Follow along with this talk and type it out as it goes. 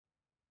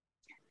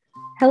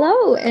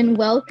Hello and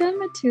welcome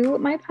to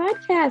my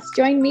podcast.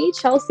 Join me,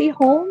 Chelsea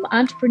Holm,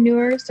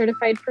 entrepreneur,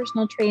 certified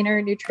personal trainer,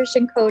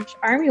 nutrition coach,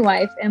 army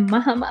wife, and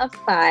mom of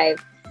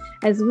five,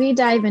 as we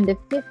dive into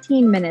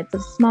 15 minutes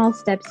of small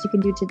steps you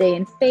can do today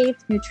in faith,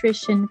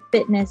 nutrition,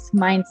 fitness,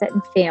 mindset,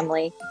 and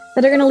family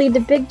that are going to lead to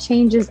big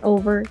changes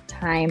over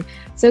time.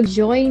 So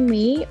join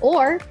me,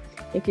 or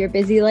if you're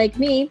busy like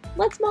me,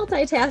 let's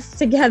multitask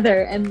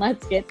together and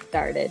let's get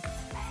started.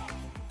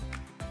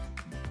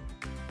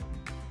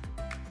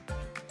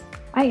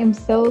 I am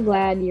so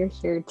glad you're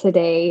here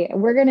today.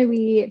 We're going to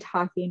be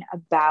talking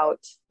about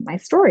my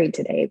story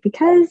today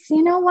because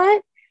you know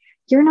what?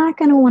 You're not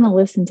going to want to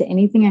listen to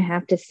anything I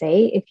have to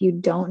say if you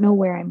don't know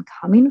where I'm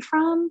coming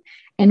from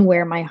and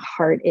where my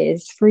heart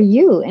is for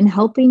you and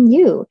helping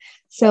you.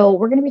 So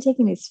we're going to be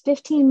taking these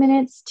 15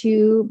 minutes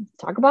to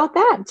talk about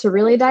that, to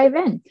really dive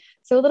in.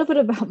 So a little bit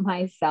about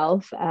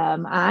myself.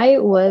 I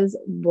was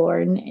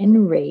born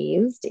and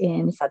raised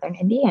in Southern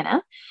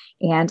Indiana,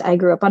 and I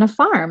grew up on a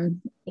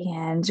farm,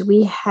 and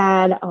we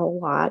had a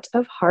lot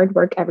of hard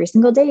work every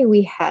single day.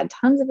 We had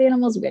tons of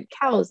animals. We had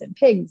cows and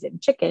pigs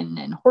and chicken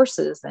and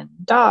horses and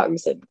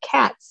dogs and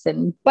cats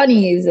and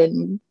bunnies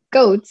and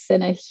goats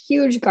and a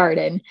huge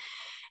garden.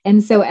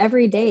 And so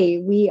every day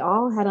we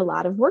all had a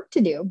lot of work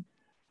to do.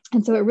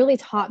 And so it really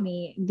taught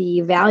me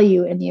the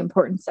value and the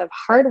importance of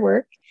hard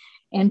work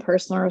and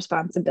personal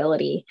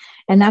responsibility.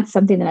 And that's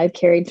something that I've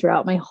carried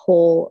throughout my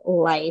whole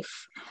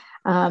life.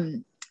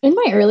 In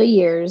my early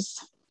years,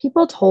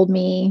 people told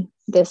me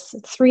this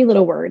three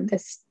little word,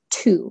 this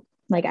too,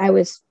 like I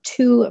was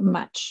too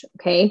much.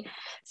 Okay.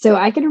 So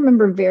I can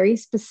remember very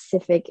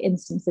specific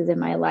instances in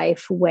my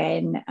life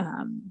when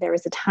there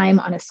was a time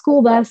on a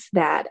school bus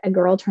that a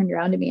girl turned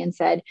around to me and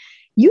said,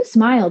 "You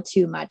smile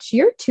too much.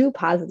 You're too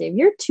positive.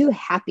 You're too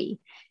happy."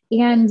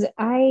 And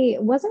I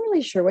wasn't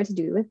really sure what to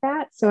do with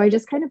that. So I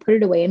just kind of put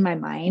it away in my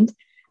mind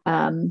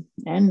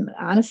and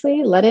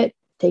honestly let it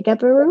take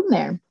up a room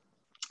there.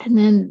 And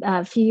then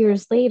a few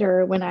years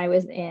later, when I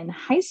was in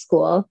high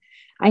school,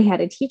 I had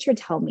a teacher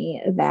tell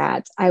me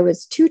that I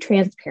was too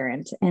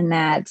transparent and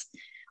that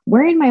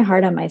wearing my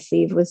heart on my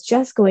sleeve was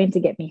just going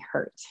to get me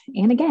hurt.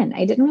 And again,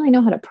 I didn't really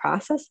know how to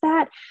process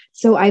that.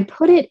 So I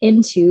put it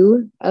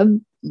into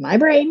my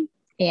brain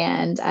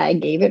and I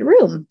gave it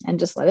room and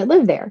just let it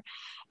live there.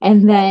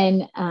 And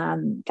then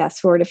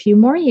fast forward a few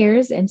more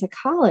years into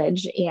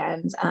college,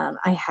 and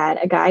I had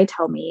a guy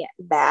tell me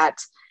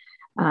that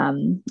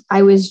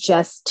I was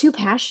just too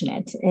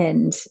passionate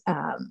and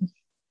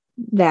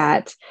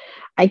that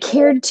I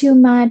cared too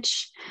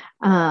much.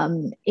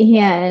 And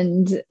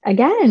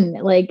again,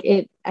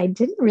 I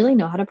didn't really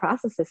know how to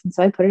process this. And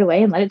so I put it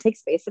away and let it take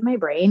space in my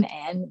brain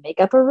and make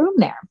up a room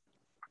there.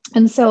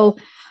 And so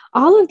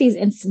all of these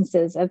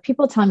instances of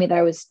people telling me that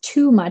I was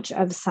too much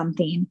of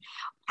something,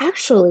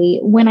 actually,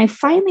 when I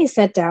finally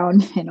sat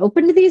down and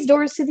opened these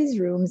doors to these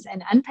rooms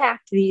and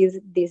unpacked these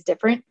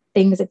different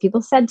things that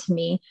people said to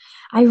me,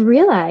 I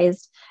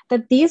realized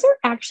that these are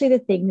actually the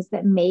things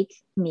that make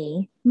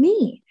me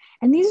me.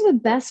 And these are the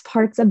best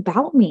parts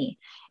about me.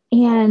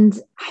 And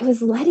I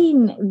was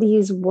letting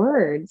these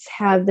words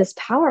have this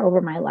power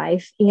over my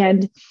life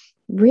and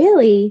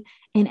really,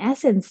 in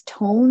essence,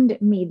 toned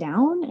me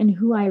down and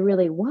who I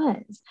really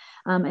was.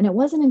 And it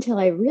wasn't until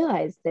I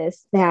realized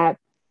this that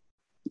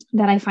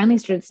I finally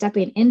started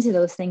stepping into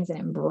those things and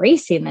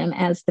embracing them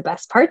as the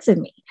best parts of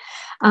me.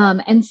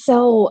 And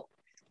so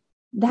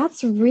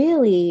that's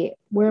really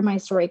where my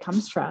story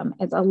comes from.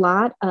 It's a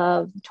lot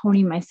of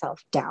toning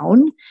myself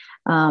down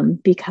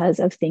because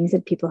of things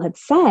that people had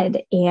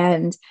said.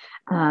 And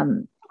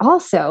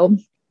also,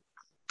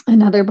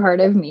 another part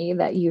of me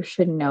that you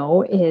should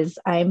know is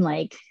I'm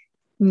like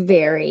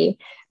very,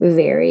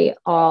 very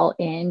all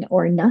in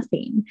or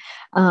nothing.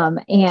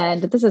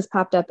 And this has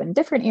popped up in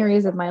different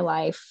areas of my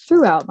life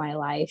throughout my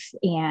life.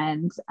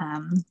 And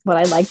what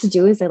I like to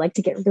do is I like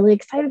to get really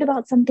excited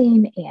about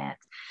something and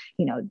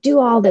do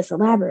all this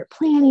elaborate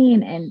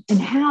planning and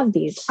have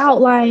these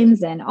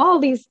outlines and all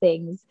these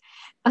things.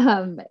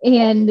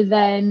 And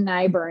then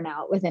I burn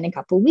out within a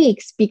couple of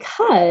weeks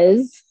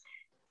because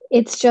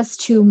it's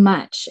just too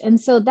much. And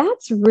so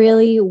that's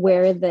really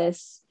where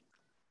this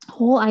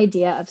whole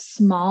idea of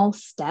small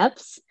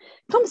steps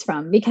comes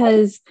from,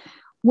 because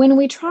when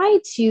we try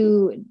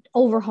to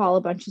overhaul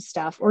a bunch of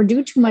stuff or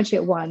do too much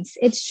at once,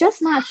 it's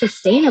just not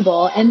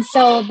sustainable. And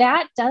so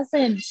that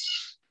doesn't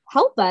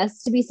help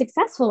us to be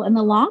successful in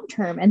the long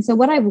term. And so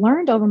what I've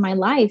learned over my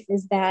life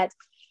is that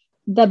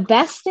the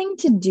best thing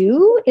to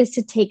do is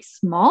to take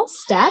small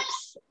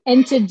steps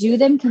and to do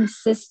them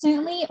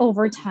consistently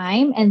over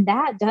time. And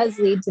that does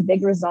lead to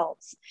big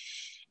results.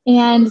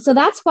 And so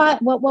that's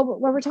what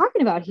we're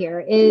talking about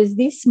here is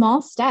these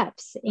small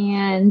steps.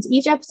 And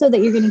each episode that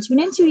you're going to tune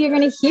into, you're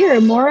going to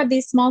hear more of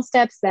these small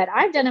steps that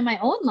I've done in my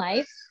own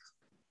life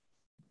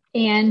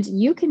and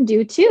you can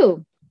do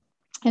too.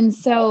 And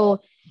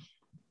so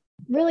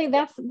really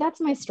that's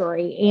my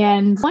story.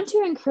 And what I want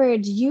to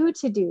encourage you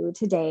to do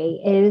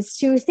today is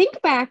to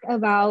think back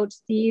about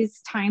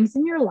these times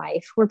in your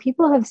life where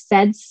people have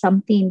said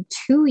something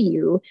to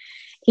you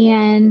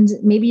And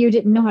maybe you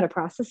didn't know how to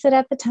process it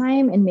at the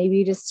time, and maybe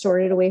you just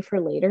stored it away for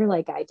later,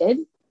 like I did.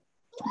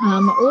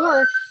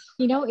 Or,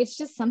 it's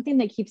just something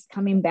that keeps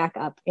coming back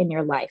up in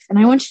your life. And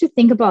I want you to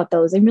think about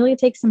those and really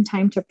take some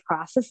time to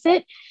process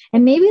it.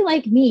 And maybe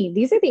like me,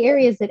 these are the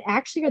areas that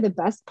actually are the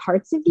best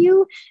parts of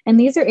you. And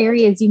these are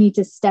areas you need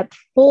to step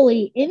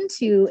fully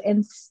into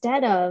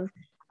instead of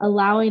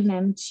allowing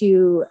them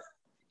to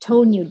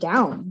tone you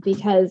down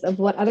because of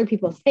what other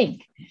people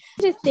think.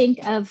 To think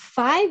of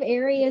 5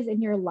 areas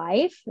in your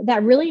life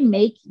that really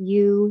make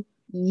you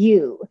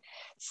you.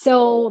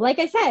 So like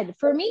I said,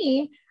 for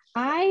me,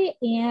 I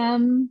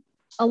am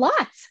a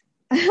lot.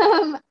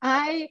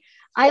 I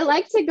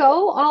like to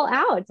go all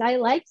out. I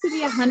like to be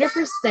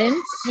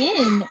 100%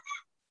 in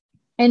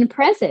and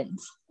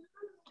present.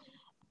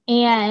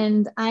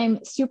 And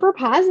I'm super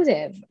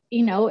positive.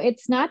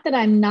 It's not that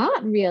I'm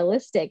not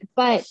realistic,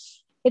 but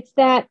it's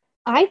that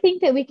I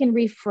think that we can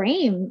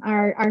reframe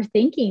our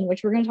thinking,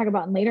 which we're going to talk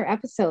about in later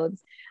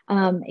episodes.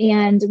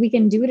 And we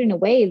can do it in a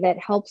way that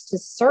helps to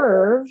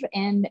serve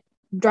and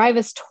drive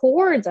us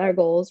towards our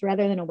goals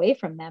rather than away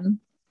from them.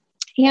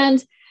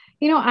 And,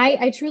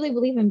 I truly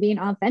believe in being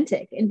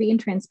authentic and being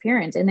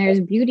transparent. And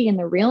there's beauty in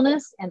the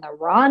realness and the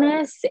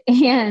rawness.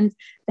 And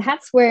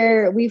that's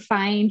where we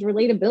find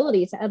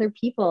relatability to other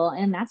people.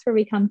 And that's where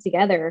we come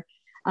together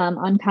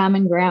on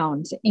common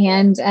ground.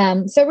 And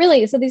so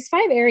these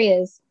 5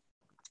 areas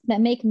that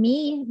make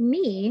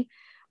me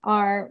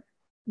are,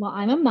 well,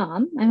 I'm a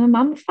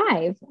mom of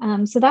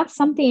 5. So that's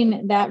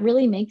something that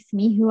really makes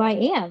me who I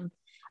am.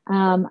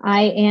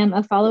 I am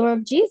a follower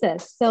of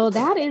Jesus. So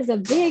that is a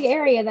big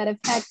area that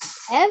affects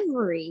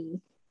every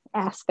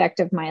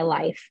aspect of my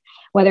life,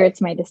 whether it's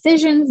my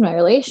decisions, my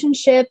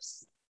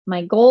relationships,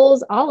 my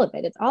goals, all of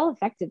it. It's all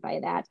affected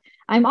by that.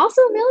 I'm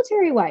also a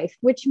military wife,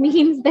 which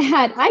means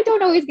that I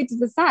don't always get to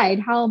decide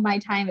how my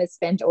time is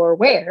spent or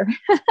where,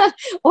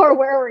 or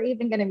where we're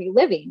even going to be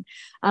living.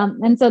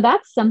 And so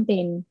that's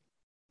something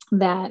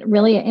that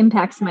really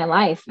impacts my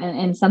life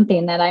and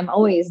something that I'm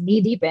always knee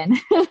deep in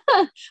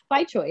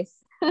by choice.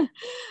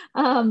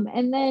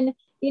 And then,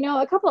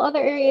 a couple other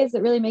areas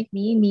that really make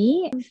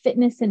me,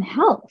 fitness and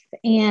health.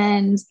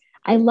 And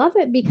I love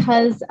it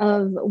because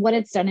of what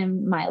it's done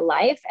in my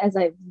life as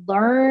I've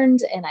learned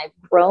and I've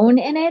grown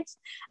in it.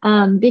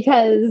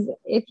 Because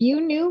if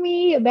you knew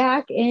me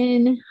back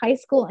in high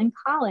school and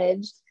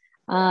college,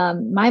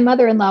 my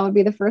mother-in-law would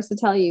be the first to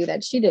tell you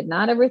that she did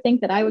not ever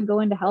think that I would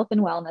go into health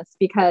and wellness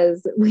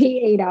because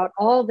we ate out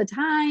all the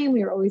time.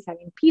 We were always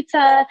having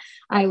pizza.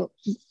 I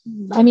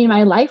mean,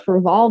 my life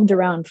revolved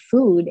around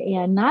food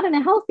and not in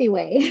a healthy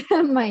way,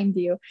 mind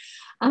you.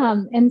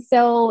 And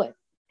so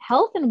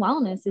health and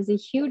wellness is a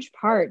huge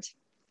part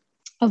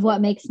of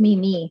what makes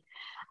me.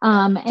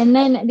 And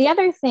then the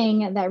other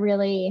thing that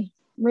really,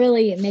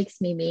 really makes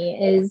me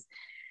is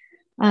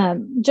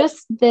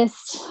just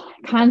this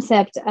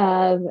concept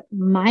of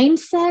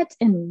mindset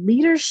and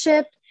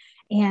leadership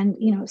and,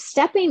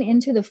 stepping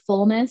into the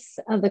fullness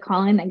of the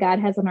calling that God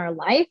has on our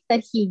life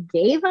that he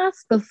gave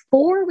us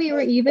before we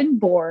were even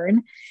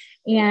born.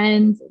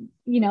 And,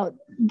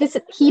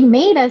 he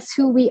made us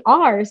who we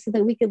are so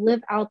that we could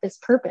live out this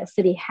purpose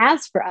that he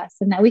has for us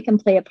and that we can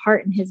play a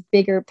part in his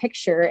bigger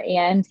picture.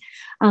 And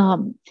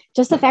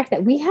just the fact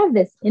that we have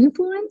this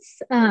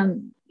influence,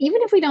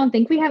 even if we don't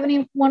think we have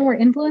anyone we're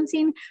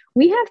influencing,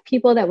 we have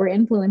people that we're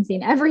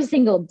influencing every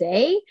single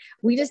day.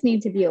 We just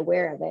need to be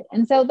aware of it.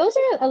 And so those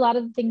are a lot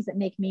of the things that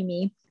make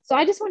me. So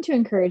I just want to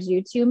encourage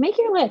you to make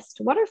your list.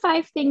 What are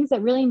 5 things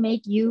that really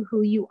make you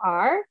who you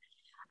are?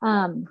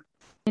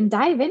 And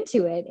dive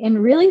into it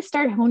and really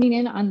start honing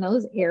in on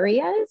those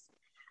areas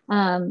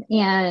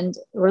and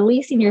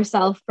releasing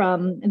yourself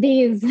from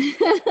these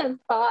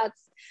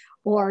thoughts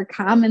or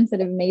comments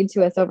that have made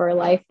to us over our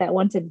life that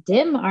want to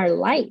dim our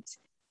light,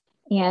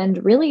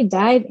 and really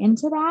dive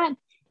into that.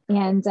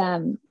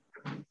 And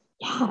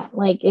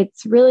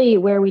it's really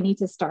where we need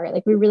to start.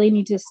 Like we really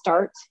need to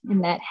start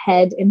in that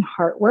head and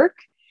heart work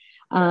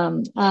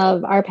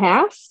of our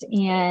past.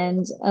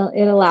 And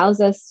it allows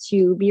us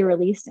to be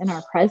released in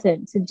our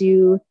present, to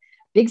do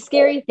big,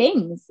 scary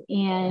things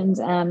and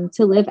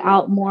to live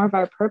out more of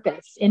our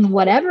purpose in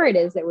whatever it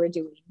is that we're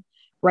doing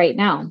right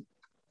now,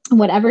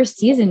 whatever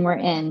season we're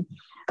in.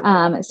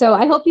 So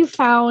I hope you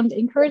found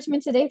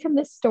encouragement today from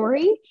this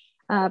story,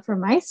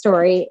 from my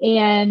story.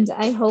 And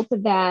I hope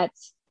that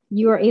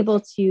you are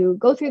able to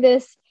go through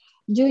this,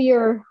 do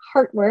your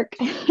heart work,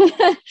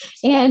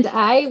 and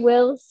I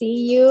will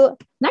see you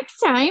next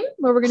time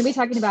where we're going to be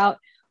talking about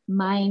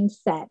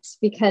mindset,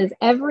 because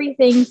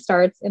everything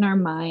starts in our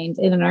mind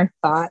and in our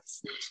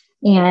thoughts.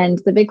 And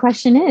the big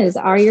question is,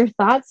 are your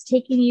thoughts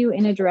taking you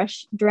in a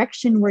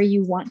direction where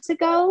you want to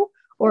go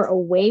or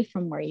away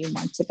from where you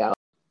want to go?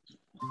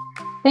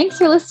 Thanks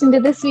for listening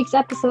to this week's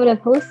episode of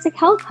Holistic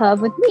Health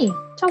Hub with me,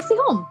 Chelsea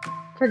Holm.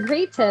 For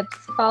great tips,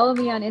 follow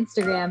me on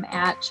Instagram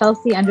at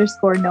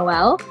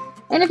Chelsea_Noel.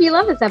 And if you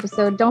love this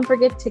episode, don't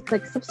forget to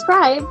click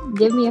subscribe,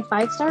 give me a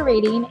 5-star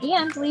rating,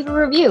 and leave a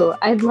review.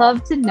 I'd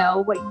love to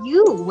know what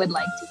you would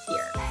like to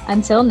hear.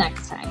 Until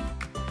next time.